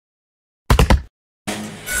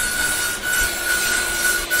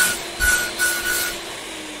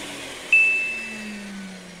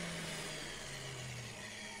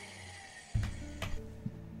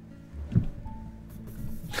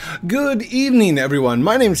Good evening, everyone.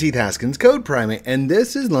 My name is Heath Haskins, Code Primate, and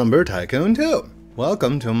this is Lumber Tycoon 2.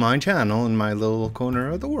 Welcome to my channel in my little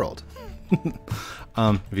corner of the world.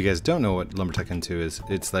 If you guys don't know what Lumber Tycoon 2 is,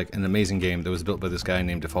 it's like an amazing game that was built by this guy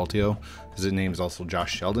named Defaultio. His name is also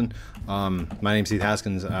Josh Sheldon. My name's Heath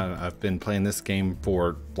Haskins. I've been playing this game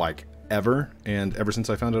for like ever, and ever since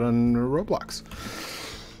I found it on Roblox.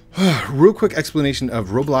 Real quick explanation of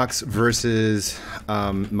Roblox versus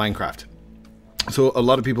Minecraft. So a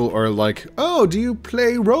lot of people are like, oh, do you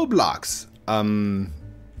play Roblox?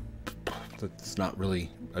 That's not really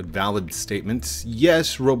a valid statement.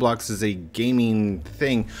 Yes, Roblox is a gaming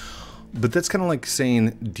thing, but that's kind of like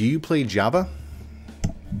saying, do you play Java?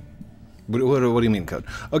 What do you mean, Code?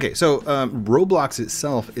 Okay, so Roblox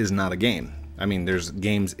itself is not a game. I mean, there's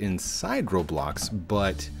games inside Roblox,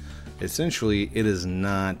 but essentially it is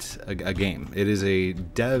not a game. It is a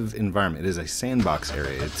dev environment. It is a sandbox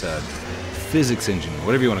area. It's a physics engine,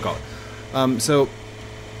 whatever you want to call it. So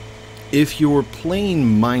if you're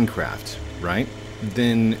playing Minecraft, right,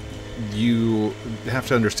 then you have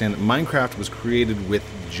to understand that Minecraft was created with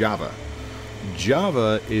Java.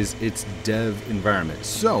 Java is its dev environment.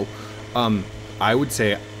 So I would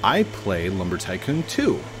say I play Lumber Tycoon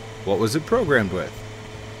 2. What was it programmed with?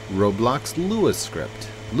 Roblox Lua script.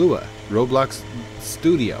 Lua, Roblox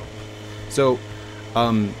Studio. So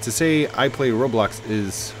to say I play Roblox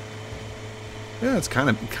is, yeah, it's kind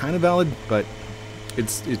of valid, but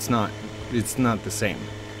it's not the same.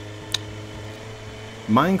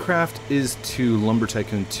 Minecraft is to Lumber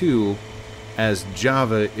Tycoon 2 as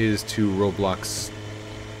Java is to Roblox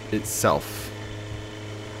itself.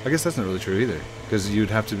 I guess that's not really true either, because it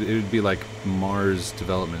would be like Mars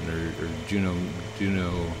development or Juno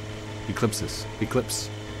Eclipse.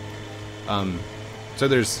 So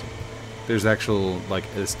there's actual like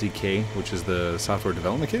SDK, which is the software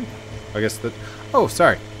development kit. I guess that. Oh,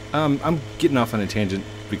 sorry. I'm getting off on a tangent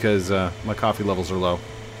because my coffee levels are low.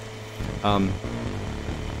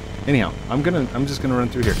 Anyhow, I'm just gonna run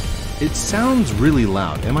through here. It sounds really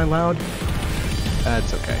loud. Am I loud?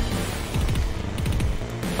 That's okay.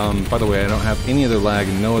 By the way, I don't have any other lag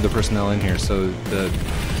and no other personnel in here, so the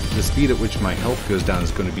speed at which my health goes down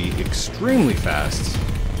is going to be extremely fast.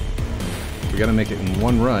 We gotta make it in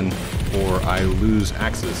one run, or I lose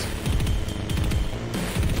axes.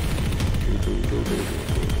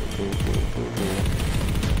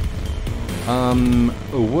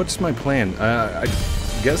 What's my plan? I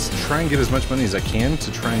guess try and get as much money as I can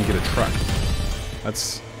to try and get a truck.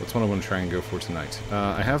 That's what I want to try and go for tonight.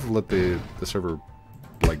 I have let the server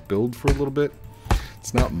like build for a little bit.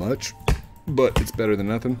 It's not much, but it's better than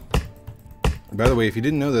nothing. By the way, if you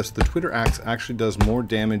didn't know this, the Twitter axe actually does more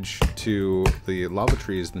damage to the lava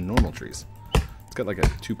trees than normal trees. It's got like a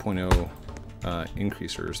 2.0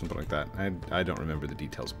 increaser or something like that. I don't remember the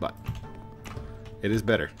details, but it is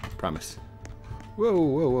better, promise. Whoa,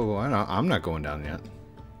 whoa, whoa, whoa. I'm not going down yet.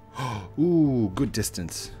 Ooh, good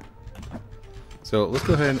distance. So let's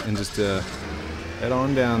go ahead and just head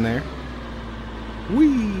on down there.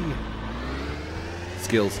 Whee!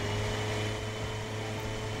 Skills.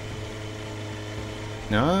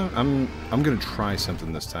 Now I'm gonna try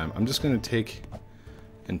something this time. I'm just gonna take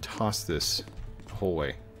and toss this the whole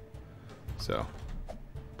way. So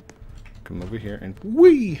come over here and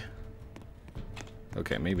whee!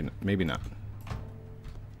 Okay, maybe not.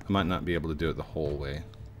 I might not be able to do it the whole way.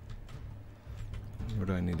 Where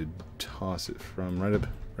do I need to toss it from? Right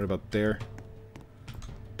about there.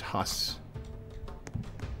 Toss.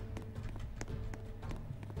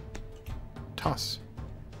 Toss.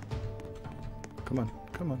 Come on,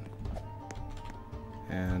 come on.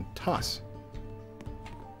 And toss.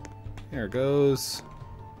 There it goes.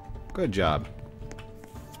 Good job.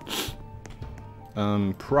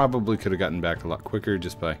 Probably could have gotten back a lot quicker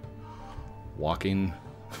just by walking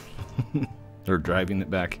or driving it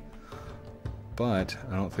back. But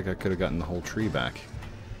I don't think I could have gotten the whole tree back.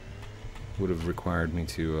 Would have required me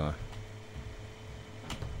to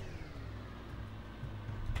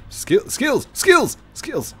skills.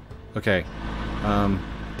 Okay.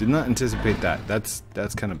 Did not anticipate that. That's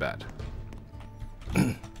kind of bad.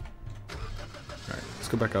 Alright, let's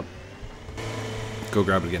go back up. Go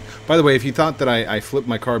grab it again. By the way, if you thought that I flipped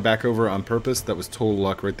my car back over on purpose, that was total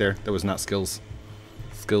luck right there. That was not skills.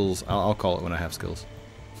 Skills, I'll call it when I have skills.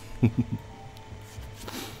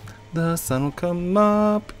 The sun will come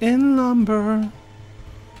up in lumber,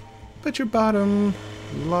 but your bottom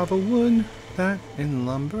lava wood that in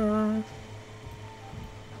lumber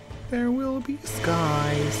there will be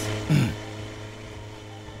skies.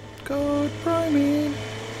 Code Primate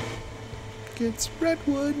gets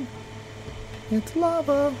redwood. It's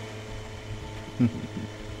lava.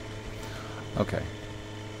 Okay.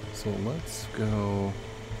 So let's go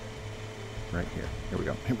right here. Here we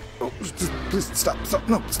go. Here we go. Oh, just, please stop. Stop.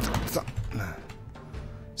 No, stop. Stop.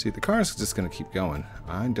 See, the car is just going to keep going.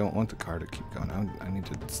 I don't want the car to keep going. I need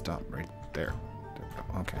to stop right there. There we go.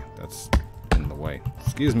 Okay, that's in the way.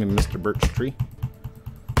 Excuse me, Mr. Birch Tree.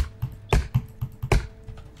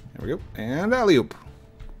 There we go. And alley-oop.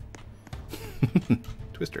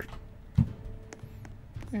 Twister.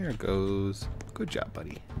 There it goes. Good job,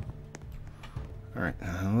 buddy. Alright,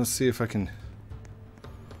 let's see if I can...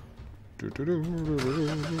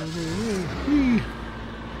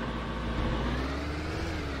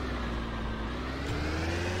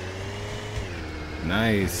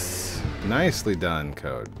 Nice. Nicely done,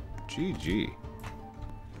 Code. GG.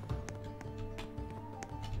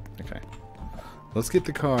 Okay. Let's get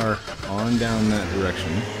the car on down that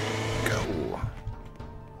direction. Go.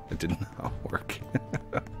 It did not work.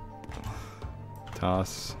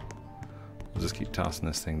 Toss. We'll just keep tossing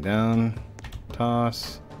this thing down.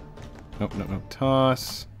 Toss. Nope, nope, nope.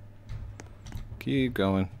 Toss. Keep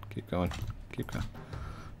going. Keep going. Keep going.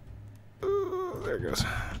 Ooh, there it goes.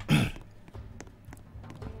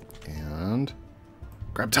 And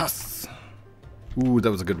grab toss. Ooh,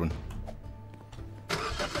 that was a good one.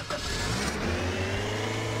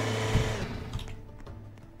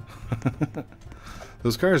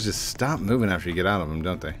 Those cars just stop moving after you get out of them,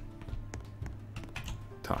 don't they?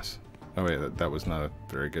 Toss. Oh wait, that was not a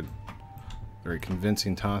very good, very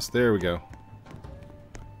convincing toss. There we go.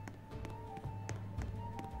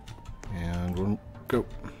 And we'll go.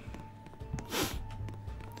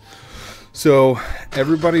 So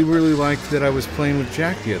everybody really liked that I was playing with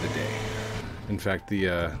Jack the other day. In fact,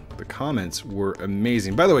 the comments were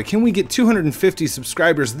amazing. By the way, can we get 250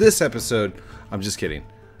 subscribers this episode? I'm just kidding.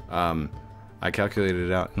 I calculated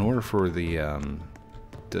it out. In order for the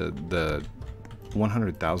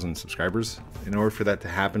 100,000 subscribers, in order for that to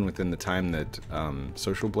happen within the time that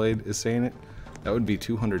Social Blade is saying it, that would be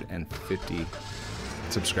 250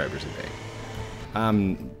 subscribers a day.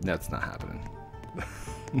 That's not happening.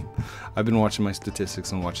 I've been watching my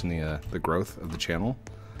statistics and watching the growth of the channel,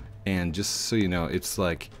 and just so you know, it's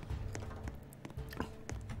like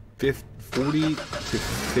 40 to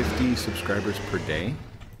 50 subscribers per day,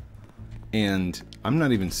 and I'm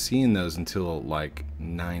not even seeing those until like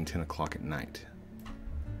 9, 10 o'clock at night.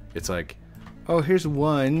 It's like, oh, here's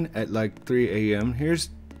one at like 3 a.m. Here's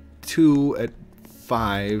two at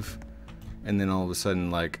 5, and then all of a sudden,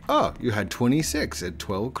 like, oh, you had 26 at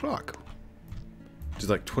 12 o'clock. Just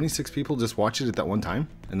like 26 people just watch it at that one time,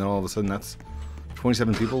 and then all of a sudden that's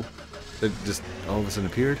 27 people that just all of a sudden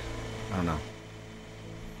appeared. I don't know.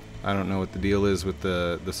 I don't know what the deal is with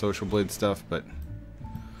the Social Blade stuff, but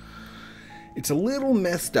it's a little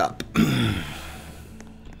messed up.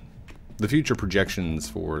 The future projections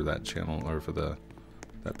for that channel, or for that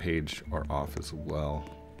page, are off as well.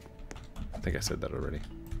 I think I said that already.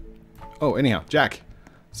 Oh, anyhow, Jack.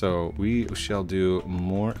 So we shall do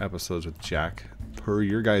more episodes with Jack per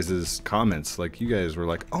your guys' comments. Like, you guys were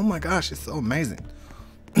like, oh my gosh, it's so amazing.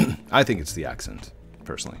 I think it's the accent,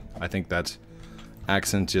 personally. I think that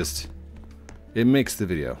accent just, it makes the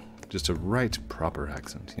video just a right proper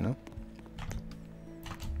accent, you know?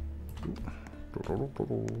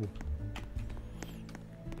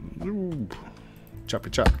 Chop,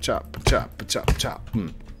 chop, chop, chop, chop, chop.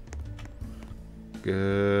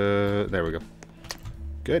 Good. There we go.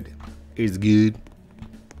 Good. It's good.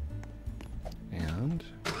 And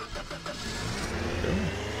go.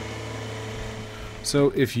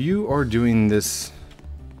 So if you are doing this,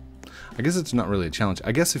 I guess it's not really a challenge.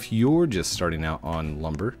 I guess if you're just starting out on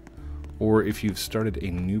lumber, or if you've started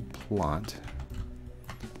a new plot,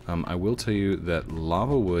 I will tell you that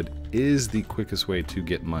lava wood is the quickest way to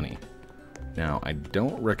get money. Now, I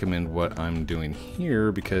don't recommend what I'm doing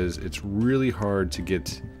here because it's really hard to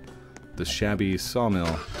get the shabby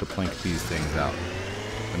sawmill to plank these things out.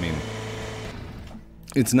 I mean,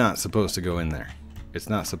 it's not supposed to go in there. It's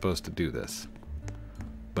not supposed to do this.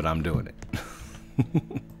 But I'm doing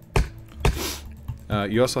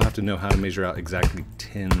it. You also have to know how to measure out exactly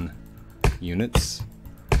 10 units,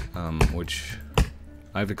 which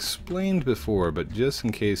I've explained before, but just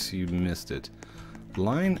in case you missed it,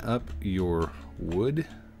 line up your wood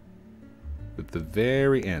with the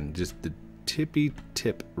very end, just the tippy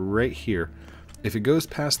tip right here. If it goes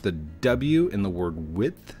past the W in the word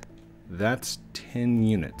width, that's 10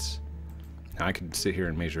 units. Now I could sit here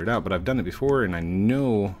and measure it out, but I've done it before and I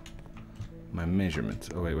know my measurements.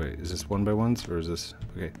 Oh wait, is this 1 by 1s or is this,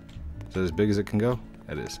 okay, is that as big as it can go?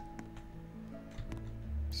 That is.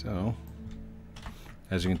 So,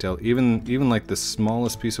 as you can tell, even like the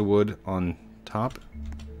smallest piece of wood on top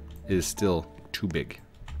is still too big.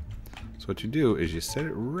 So what you do is you set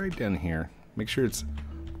it right down here. Make sure it's...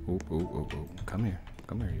 Oh, come here.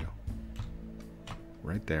 Come here, you.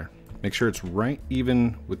 Right there. Make sure it's right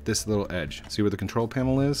even with this little edge. See where the control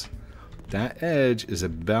panel is? That edge is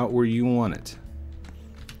about where you want it.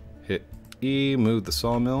 Hit E, move the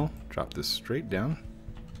sawmill, drop this straight down.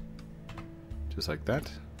 Just like that.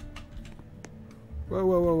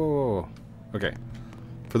 Whoa. Okay.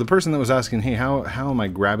 For the person that was asking, hey, how am I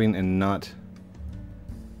grabbing and not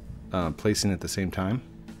placing at the same time?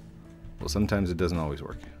 Well, sometimes it doesn't always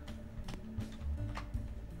work.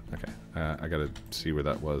 Okay, I gotta see where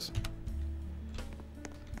that was.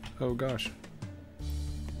 Oh gosh.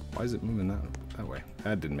 Why is it moving that way?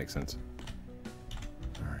 That didn't make sense.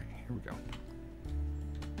 Alright, here we go.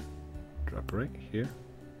 Drop right here.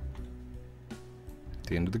 At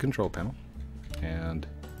the end of the control panel. And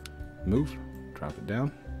move. Drop it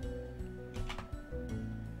down.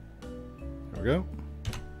 There we go.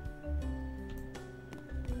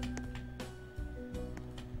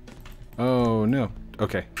 Oh no.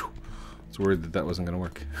 Okay. I was worried that wasn't going to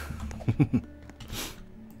work.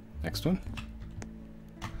 Next one.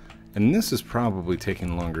 And this is probably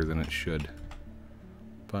taking longer than it should.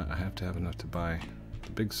 But I have to have enough to buy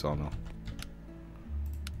the big sawmill.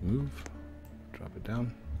 Move. Drop it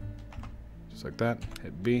down. Just like that.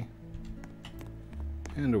 Hit B.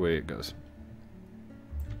 And away it goes.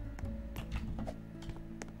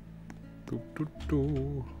 4,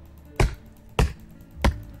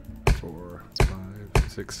 5,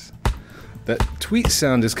 6. That tweet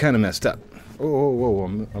sound is kind of messed up. Oh,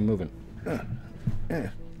 I'm moving.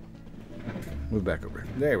 Move back over.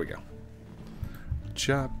 There we go.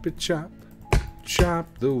 Chop it, chop. Chop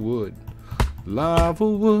the wood. Lava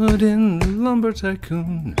wood in the lumber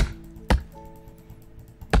tycoon.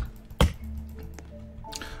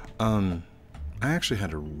 I actually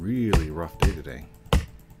had a really rough day today.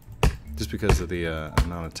 Just because of the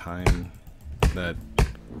amount of time that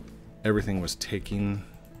everything was taking.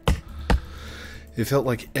 It felt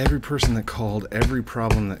like every person that called, every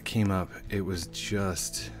problem that came up, it was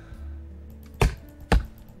just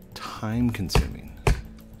time consuming.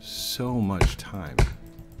 So much time.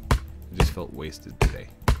 It just felt wasted today.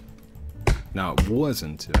 Now it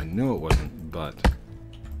wasn't, I know it wasn't, but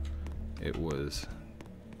it was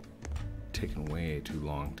taking way too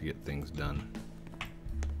long to get things done.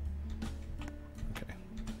 Okay,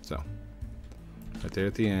 so right there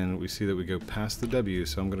at the end, we see that we go past the W,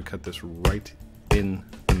 so I'm going to cut this right in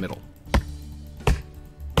the middle.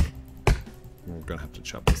 We're going to have to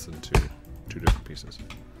chop this into 2 different pieces.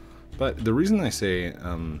 But the reason I say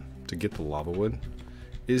to get the lava wood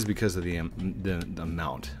is because of the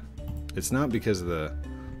amount. It's not because of the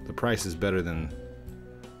price is better than...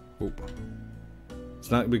 It's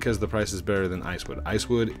not because the price is better than ice wood. Ice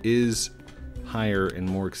wood is higher and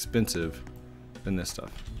more expensive than this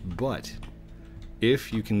stuff. But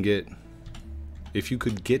if you could get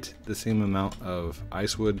the same amount of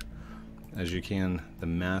ice wood as you can the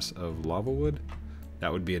mass of lava wood,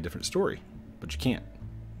 that would be a different story. But you can't.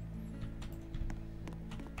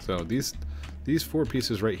 So these 4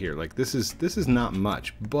 pieces right here, like this is not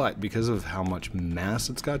much, but because of how much mass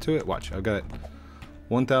it's got to it, watch, I've got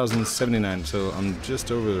 1,079, so I'm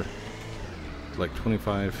just over like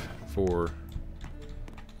 25 for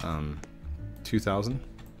 2,000.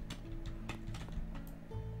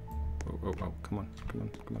 Oh, come on.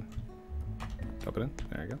 Drop it in,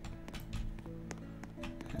 there you go.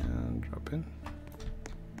 And drop in.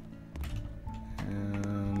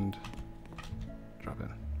 And drop in.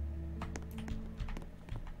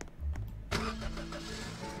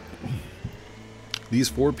 These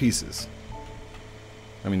 4 pieces,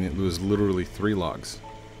 I mean, it was literally 3 logs.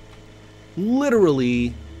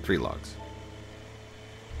 Literally 3 logs.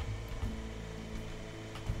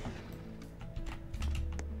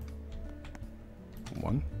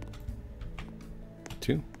 One,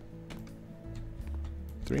 2,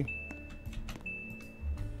 3,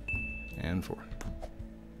 and 4.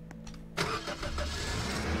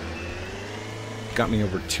 Got me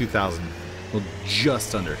over 2,000. Well,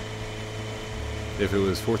 just under. If it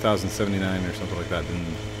was 4,079 or something like that, then,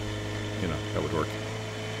 you know, that would work.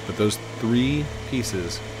 But those 3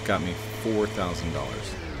 pieces got me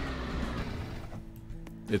 $4,000.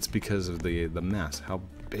 It's because of the mass, how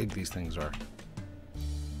big these things are.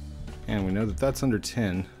 And we know that that's under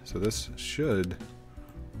 10, so this should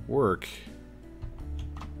work.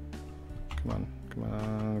 Come on,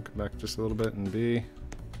 come back just a little bit and B.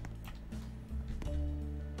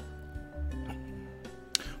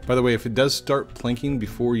 By the way, if it does start plinking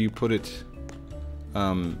before you put it,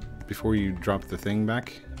 before you drop the thing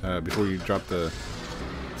back, before you drop the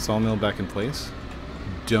sawmill back in place,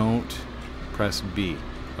 don't press B.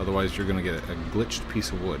 Otherwise you're going to get a glitched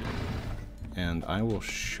piece of wood. And I will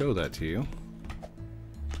show that to you.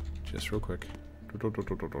 Just real quick.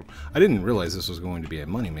 I didn't realize this was going to be a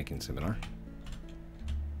money-making seminar.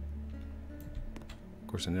 Of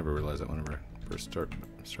course, I never realized that whenever I first start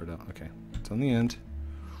out. Okay, it's on the end.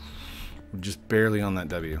 We're just barely on that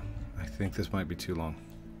W. I think this might be too long.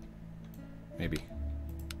 Maybe.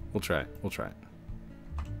 We'll try it. We'll try it.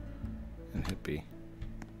 And hit B.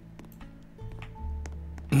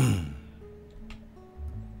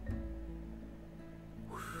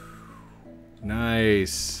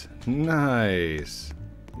 Nice. Nice.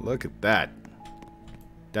 Look at that.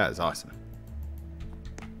 That is awesome.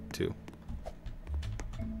 2.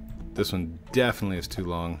 This one definitely is too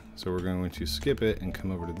long, so we're going to skip it and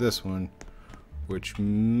come over to this one, which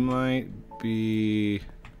might be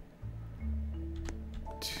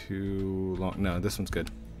too long. No, this one's good.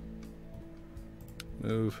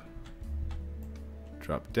 Move.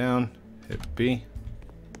 Drop down. Hit B.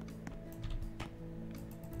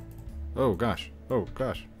 Oh gosh. Oh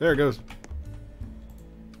gosh. There it goes.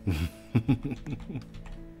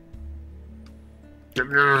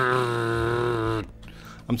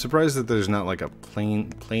 I'm surprised that there's not like a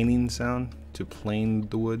planing sound to plane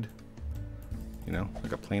the wood. You know,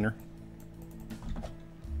 like a planer.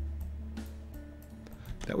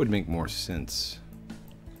 That would make more sense.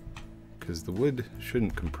 Because the wood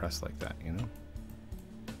shouldn't compress like that, you know?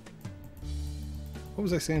 What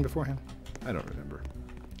was I saying beforehand? I don't remember.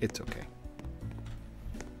 It's okay.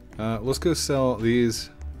 Let's go sell these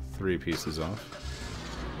 3 pieces off.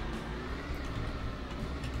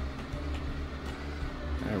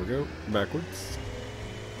 There we go. Backwards.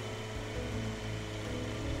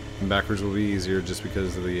 And backwards will be easier just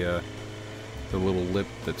because of the little lip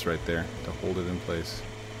that's right there to hold it in place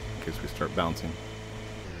in case we start bouncing.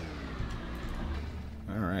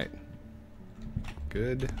 Alright.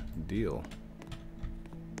 Good deal.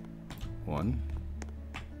 1.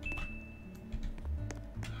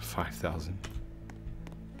 5,000.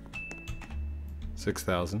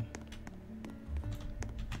 6,000.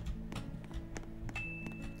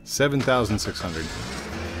 7,600.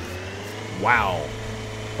 Wow.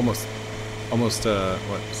 Almost,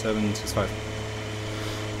 what, 765.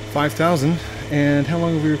 5,000. And how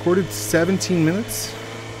long have we recorded? 17 minutes?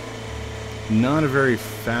 Not a very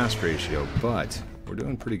fast ratio, but we're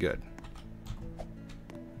doing pretty good.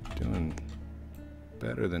 Doing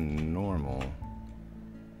better than normal.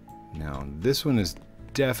 Now, this one is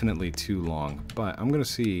definitely too long, but I'm going to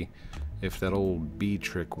see if that old B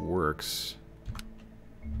trick works.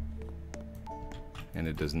 And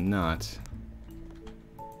it does not.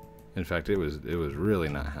 In fact, it was really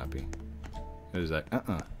not happy. It was like,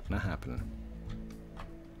 not happening.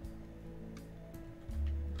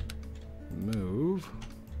 Move.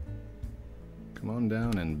 Come on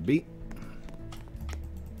down and beat.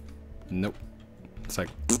 Nope. It's like,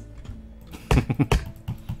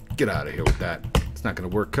 get out of here with that. It's not going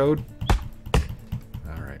to work, code.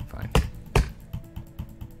 All right, fine.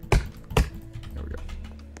 There we go.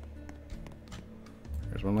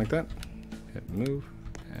 There's one like that. Hit move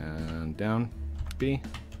and down. B.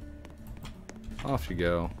 Off you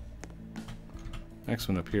go. Next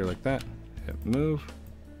one up here like that. Hit move,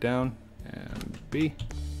 down, and B.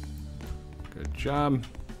 Good job.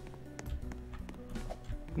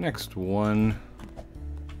 Next one.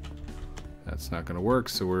 That's not going to work,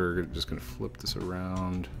 so we're just going to flip this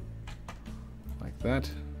around like that.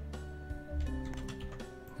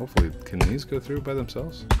 Hopefully, can these go through by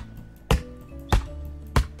themselves?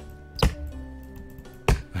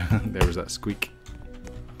 There was that squeak.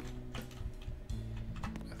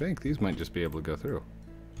 I think these might just be able to go through.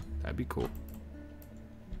 That'd be cool.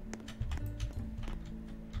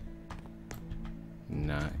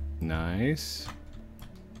 Nice.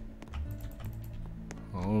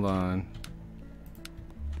 Hold on.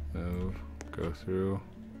 Move. Go through.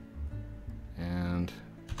 And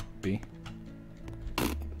B.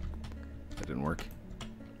 That didn't work.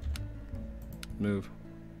 Move.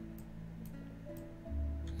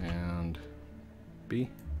 And B.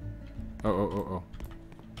 Oh.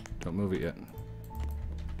 Don't move it yet.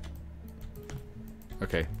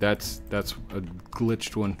 Okay, that's a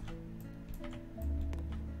glitched one.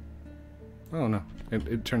 Oh no,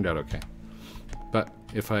 it turned out okay. But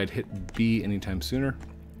if I had hit B anytime sooner,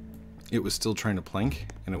 it was still trying to plank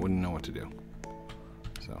and it wouldn't know what to do.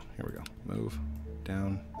 So here we go. Move,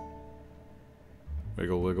 down,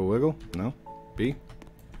 wiggle, wiggle, wiggle. No, B.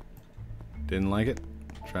 Didn't like it.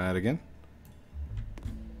 Try it again.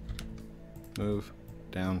 Move,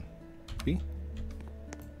 down, B.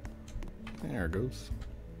 There it goes.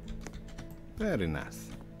 Very nice.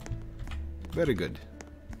 Very good.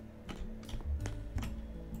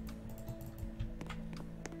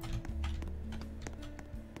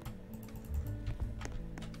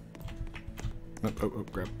 Oh,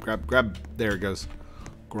 grab. There it goes.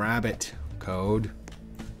 Grab it. Code.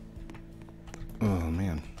 Oh,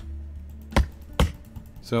 man.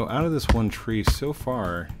 So out of this one tree so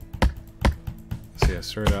far, let's see, I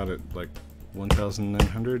started out at like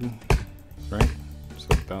 1,900, right? So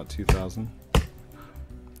about 2,000.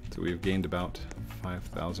 So we've gained about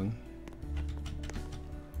 5,000.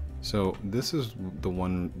 So this is the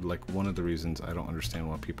one, like one of the reasons I don't understand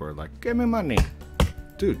why people are like, give me money.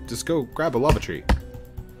 Dude, just go grab a lava tree.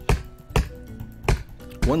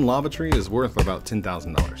 One lava tree is worth about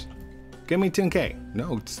 $10,000. Give me 10K.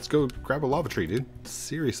 No, just go grab a lava tree, dude.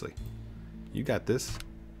 Seriously. You got this.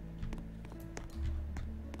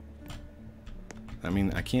 I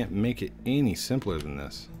mean, I can't make it any simpler than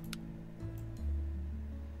this.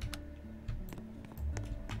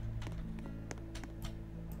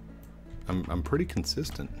 I'm pretty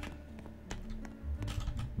consistent,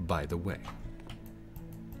 by the way.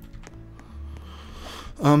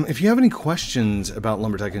 If you have any questions about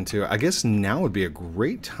Lumber Tycoon 2, I guess now would be a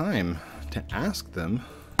great time to ask them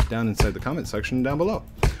down inside the comment section down below.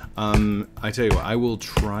 I tell you what, I will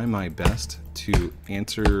try my best to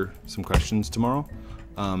answer some questions tomorrow.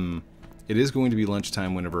 It is going to be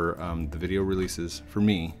lunchtime whenever the video releases for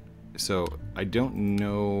me, so I don't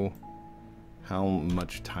know how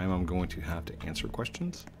much time I'm going to have to answer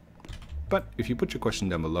questions. But if you put your question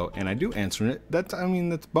down below and I do answer it, that's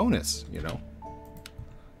bonus, you know.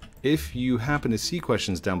 If you happen to see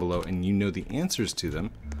questions down below and you know the answers to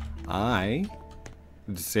them, I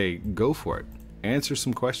would say go for it. Answer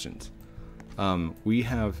some questions. We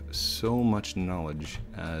have so much knowledge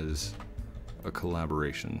as a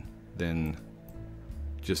collaboration than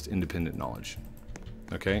just independent knowledge.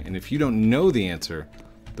 Okay, and if you don't know the answer,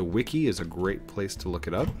 the wiki is a great place to look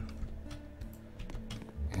it up.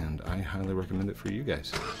 And I highly recommend it for you guys.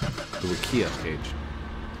 The Wikia page.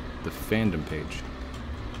 The fandom page.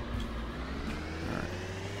 Alright.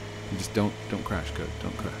 Just don't crash, code.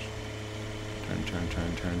 Don't crash. Turn.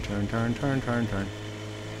 Turn.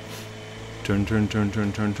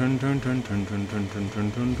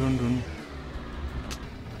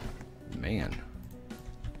 Man.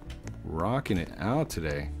 Rocking it out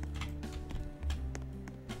today.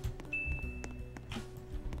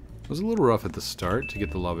 It was a little rough at the start to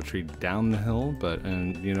get the lava tree down the hill, but,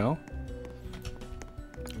 you know,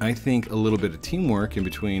 I think a little bit of teamwork in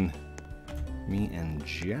between me and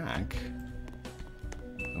Jack,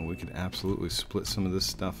 and we could absolutely split some of this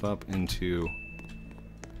stuff up into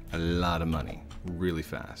a lot of money really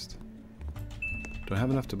fast. Do I have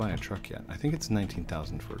enough to buy a truck yet? I think it's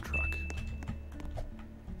 19,000 for a truck.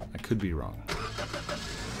 I could be wrong.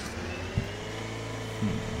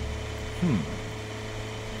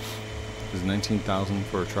 Is 19,000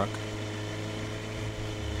 for a truck?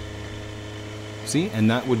 See, and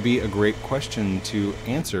that would be a great question to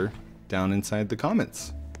answer down inside the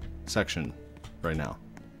comments section right now.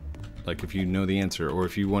 Like if you know the answer, or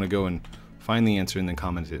if you want to go and find the answer and then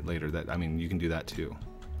comment it later, that, I mean, you can do that too.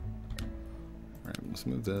 All right, let's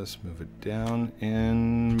move this, move it down,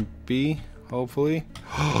 and B, hopefully.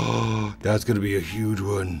 Oh, that's gonna be a huge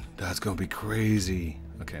one. That's gonna be crazy.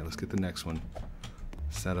 Okay, let's get the next one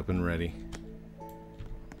set up and ready.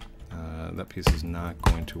 That piece is not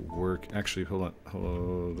going to work. Actually, hold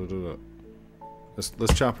on.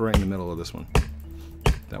 Let's chop right in the middle of this one.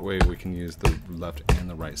 That way we can use the left and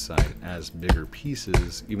the right side as bigger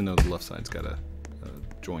pieces, even though the left side's got a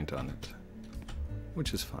joint on it,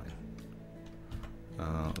 which is fine.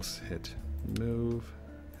 Let's hit move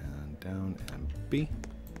and down and B.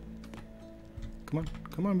 Come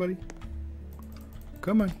on, buddy.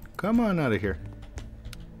 Come on out of here.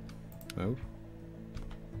 Move.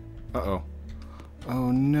 Uh-oh.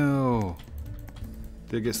 Oh no.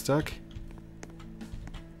 Did it get stuck?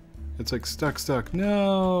 It's like stuck.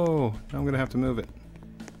 No! Now I'm gonna have to move it.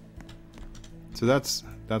 So that's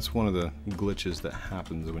one of the glitches that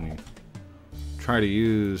happens when you try to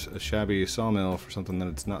use a shabby sawmill for something that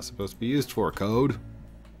it's not supposed to be used for. Code.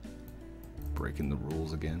 Breaking the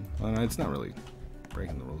rules again. Well, no, it's not really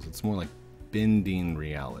breaking the rules. It's more like bending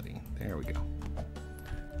reality. There we go.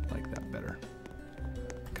 Like that better.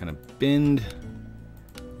 Kind of bend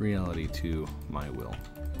reality to my will.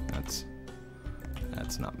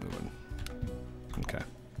 That's not moving. Okay.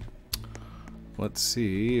 Let's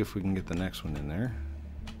see if we can get the next one in there.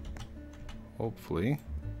 Hopefully.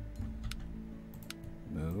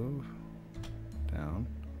 Move. Down.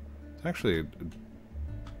 It's actually a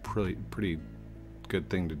pretty good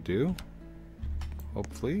thing to do.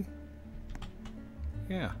 hopefully.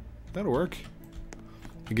 Yeah, that'll work.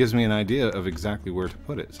 It gives me an idea of exactly where to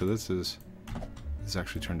put it. So this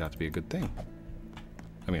actually turned out to be a good thing.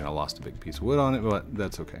 I mean, I lost a big piece of wood on it, but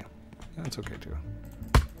that's okay. That's okay too.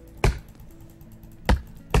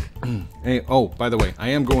 Hey, oh, by the way, I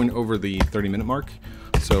am going over the 30-minute mark.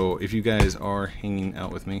 So if you guys are hanging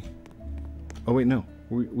out with me. Oh wait, no.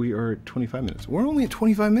 We are at 25 minutes. We're only at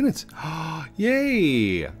 25 minutes.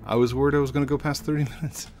 Yay! I was worried I was going to go past 30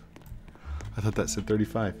 minutes. I thought that said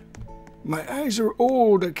 35. My eyes are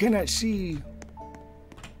old. I cannot see.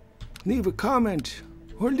 Leave a comment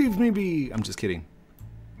or leave me be. I'm just kidding.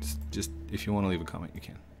 Just if you want to leave a comment, you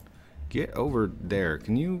can. Get over there.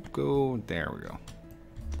 Can you go? There we go.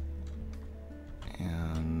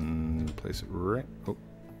 And place it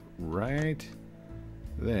right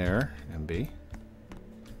there. And B.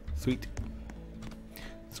 Sweet.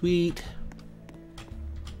 Sweet.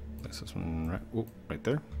 Place this one right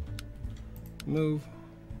there. Move.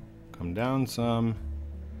 Come down some.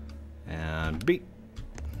 And B.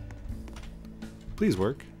 Please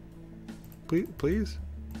work. Please. Please.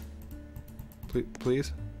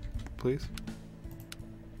 Please. Please.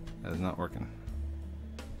 That is not working.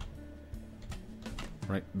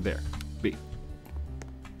 Right there. B.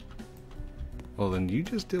 Well, then you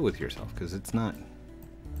just deal with yourself, because it's not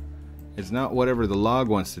whatever the log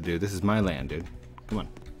wants to do. This is my land, dude. Come on.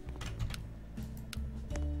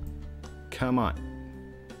 Come on.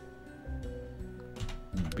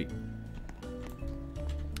 B.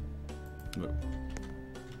 Move.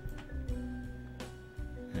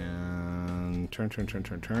 And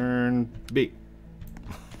turn. B.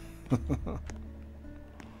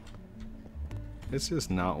 It's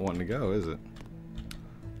just not wanting to go, is it?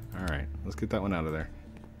 Alright, let's get that one out of there.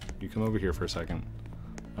 You come over here for a second.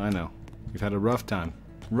 I know. You've had a rough time.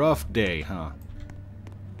 Rough day, huh?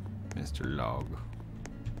 Mr. Log.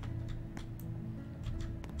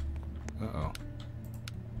 Uh-oh.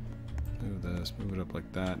 Move this, move it up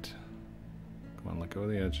like that. Come on, let go of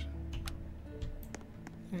the edge.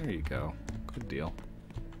 There you go. Good deal.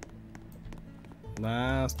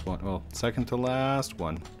 Last one. Well, second to last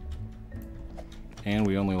one. And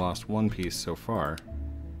we only lost one piece so far.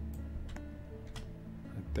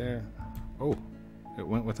 Right there. Oh, it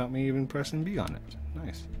went without me even pressing B on it.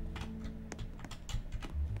 Nice.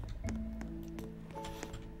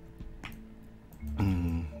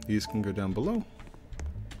 These can go down below.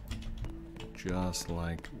 Just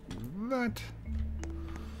like that.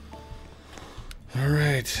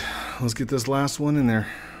 Alright, let's get this last one in there.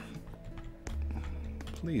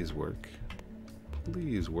 Please work.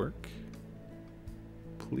 Please work.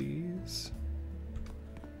 Please.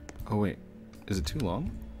 Oh wait, is it too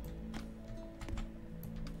long?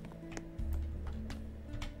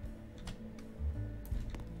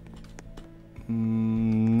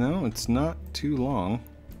 No, it's not too long.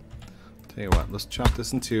 Tell you what, let's chop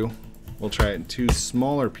this in two. We'll try it in two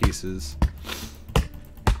smaller pieces.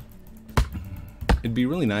 It'd be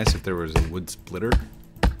really nice if there was a wood splitter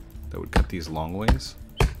that would cut these long ways.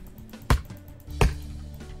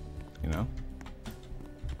 You know?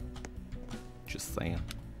 Just saying.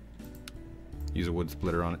 Use a wood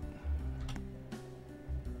splitter on it.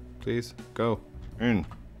 Please, go. In.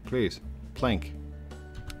 Please. Plank.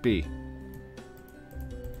 B.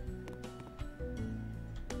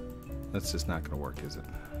 That's just not going to work, is it?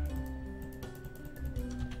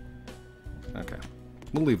 Okay.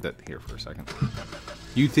 We'll leave that here for a second.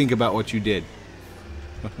 You think about what you did.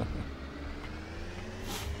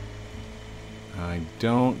 I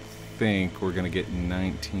don't think we're going to get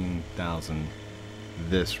 19,000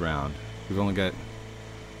 this round. We've only got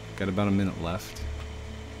about a minute left.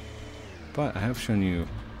 But I have shown you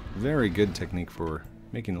very good technique for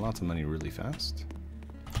making lots of money really fast.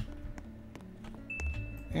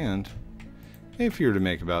 And if you were to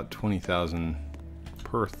make about 20,000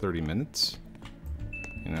 per 30 minutes,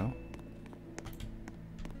 you know,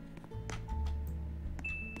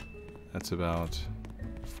 that's about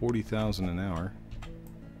 40,000 an hour.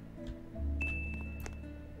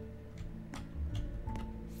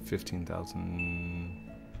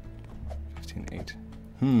 15,000,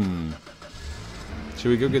 15,800. Should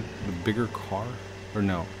we go get the bigger car? Or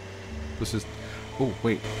no? Let's just... Oh,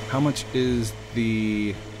 wait. How much is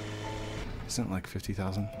the... Isn't it like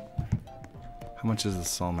 50,000? How much is the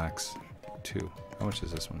Solmax 2? How much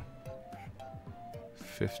is this one?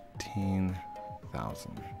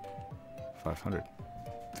 15,500.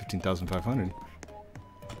 15,500.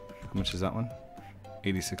 How much is that one?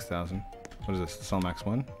 86,000. What is this? Solmax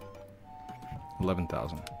 1?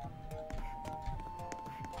 11,000.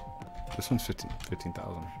 This one's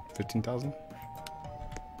 15,000. 15,000?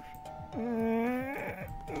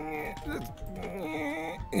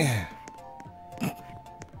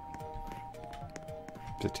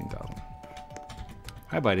 $15,000.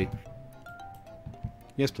 Hi, buddy.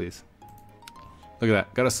 Yes, please. Look at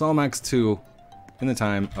that. Got a Solmax 2 in the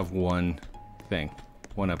time of one thing.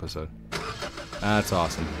 One episode. That's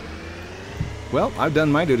awesome. Well, I've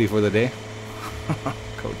done my duty for the day.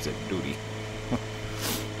 Code said duty.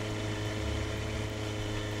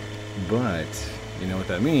 But, you know what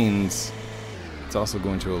that means? It's also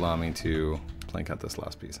going to allow me to plank out this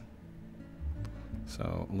last piece.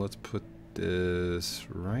 So, let's put this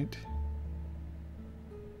right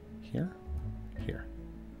here. Here.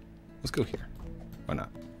 Let's go here. Why not?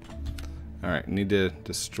 Alright, need to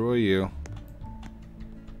destroy you.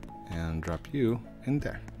 And drop you in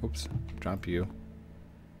there. Oops. Drop you.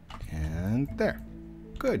 And there.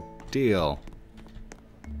 Good deal.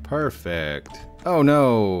 Perfect. Oh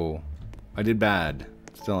no! I did bad.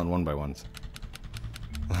 Still on 1x1s.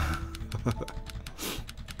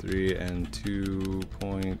 3 and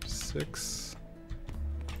 2.6.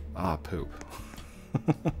 Ah, poop.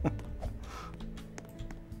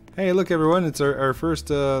 Hey, look everyone, it's our first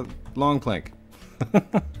long plank.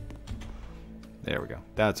 There we go.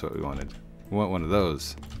 That's what we wanted. We want one of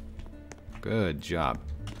those. Good job.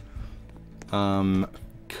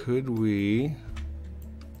 Could we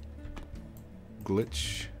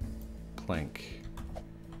glitch plank?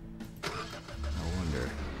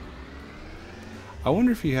 I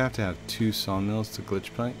wonder if you have to have 2 sawmills to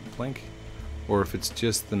glitch plank, or if it's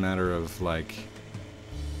just the matter of like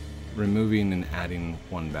removing and adding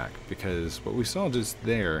one back. Because what we saw just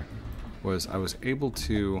there was I was able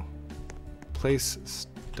to place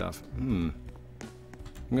stuff. I'm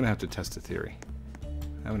gonna have to test a theory.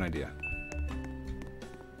 I have an idea.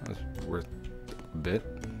 That was worth a bit.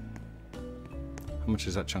 How much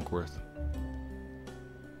is that chunk worth?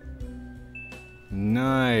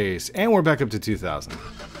 Nice. And we're back up to 2,000.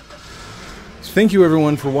 Thank you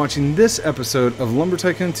everyone for watching this episode of Lumber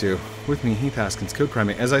Tycoon 2 with me, Heath Haskins, Code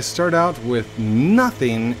Primate, as I start out with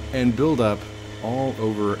nothing and build up all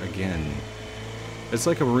over again. It's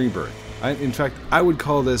like a rebirth. In fact, I would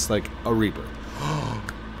call this like a rebirth.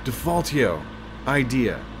 Defaultio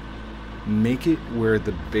idea. Make it where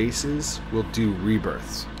the bases will do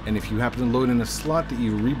rebirths. And if you happen to load in a slot that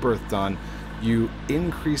you rebirthed on, you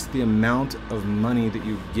increase the amount of money that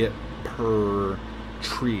you get per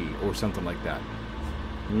tree or something like that.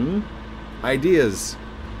 Ideas.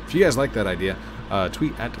 If you guys like that idea,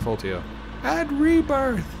 tweet at Defaultio. Add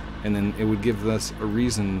rebirth! And then it would give us a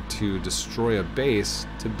reason to destroy a base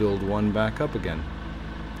to build one back up again.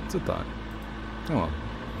 It's a thought. Oh well.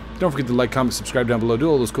 Don't forget to like, comment, subscribe down below. Do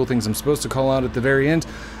all those cool things I'm supposed to call out at the very end.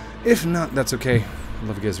 If not, that's okay. I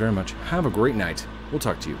love you guys very much. Have a great night. We'll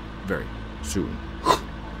talk to you very soon.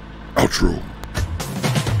 Outro.